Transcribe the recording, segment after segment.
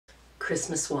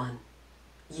Christmas 1,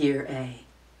 Year A.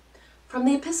 From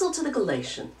the Epistle to the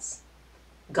Galatians.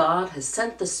 God has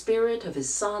sent the Spirit of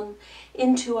His Son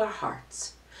into our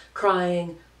hearts,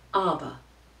 crying, Abba,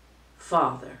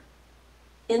 Father.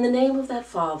 In the name of that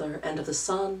Father, and of the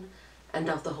Son, and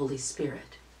of the Holy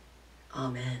Spirit.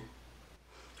 Amen.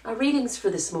 Our readings for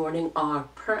this morning are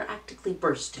practically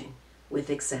bursting with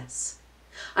excess.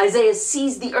 Isaiah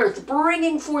sees the earth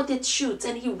bringing forth its shoots,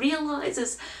 and he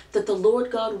realizes that the Lord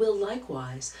God will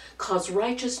likewise cause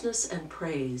righteousness and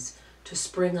praise to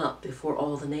spring up before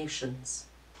all the nations.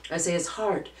 Isaiah's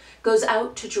heart goes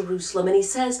out to Jerusalem, and he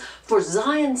says, For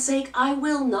Zion's sake I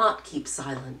will not keep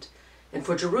silent, and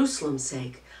for Jerusalem's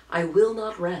sake I will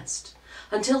not rest,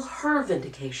 until her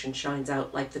vindication shines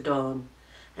out like the dawn,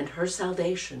 and her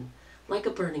salvation like a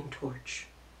burning torch.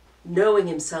 Knowing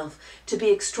himself to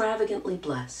be extravagantly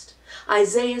blessed,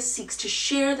 Isaiah seeks to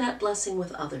share that blessing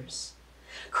with others,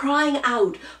 crying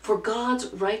out for God's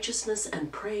righteousness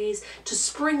and praise to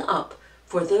spring up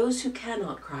for those who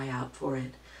cannot cry out for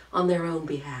it on their own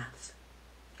behalf.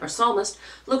 Our psalmist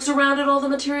looks around at all the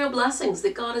material blessings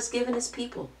that God has given his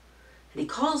people, and he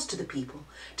calls to the people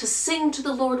to sing to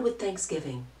the Lord with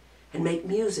thanksgiving and make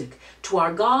music to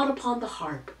our God upon the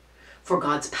harp, for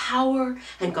God's power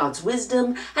and God's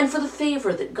wisdom, and for the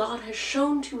favor that God has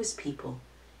shown to his people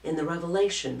in the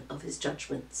revelation of his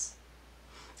judgments.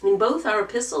 In both our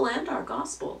epistle and our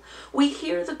gospel, we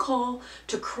hear the call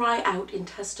to cry out in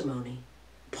testimony.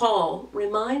 Paul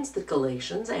reminds the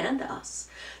Galatians and us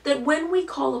that when we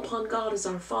call upon God as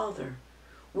our Father,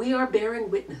 we are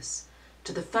bearing witness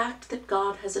to the fact that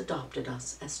God has adopted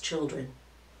us as children.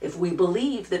 If we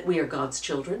believe that we are God's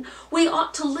children, we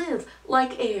ought to live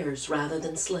like heirs rather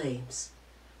than slaves,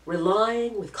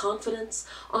 relying with confidence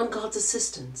on God's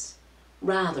assistance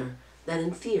rather than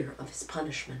in fear of his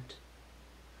punishment.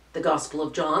 The Gospel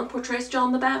of John portrays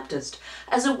John the Baptist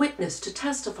as a witness to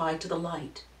testify to the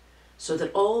light, so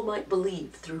that all might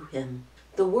believe through him.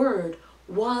 The Word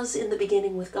was in the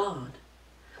beginning with God.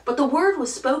 But the Word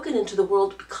was spoken into the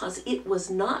world because it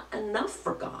was not enough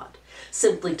for God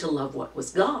simply to love what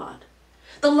was God.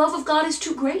 The love of God is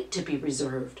too great to be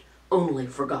reserved only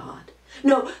for God.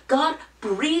 No, God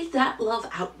breathed that love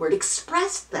outward,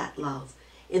 expressed that love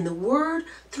in the Word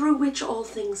through which all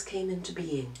things came into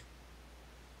being.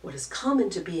 What has come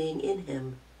into being in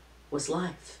him was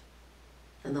life,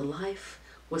 and the life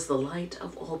was the light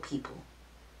of all people.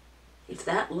 If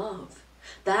that love,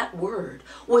 that Word,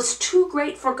 was too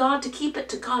great for God to keep it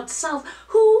to God's self,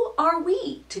 who are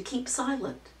we to keep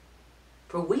silent?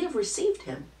 For we have received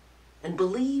him and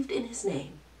believed in his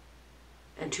name,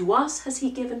 and to us has he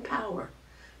given power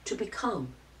to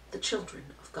become the children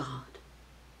of God.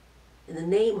 In the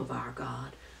name of our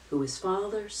God, who is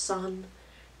Father, Son,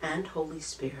 and Holy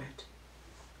Spirit.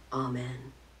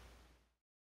 Amen.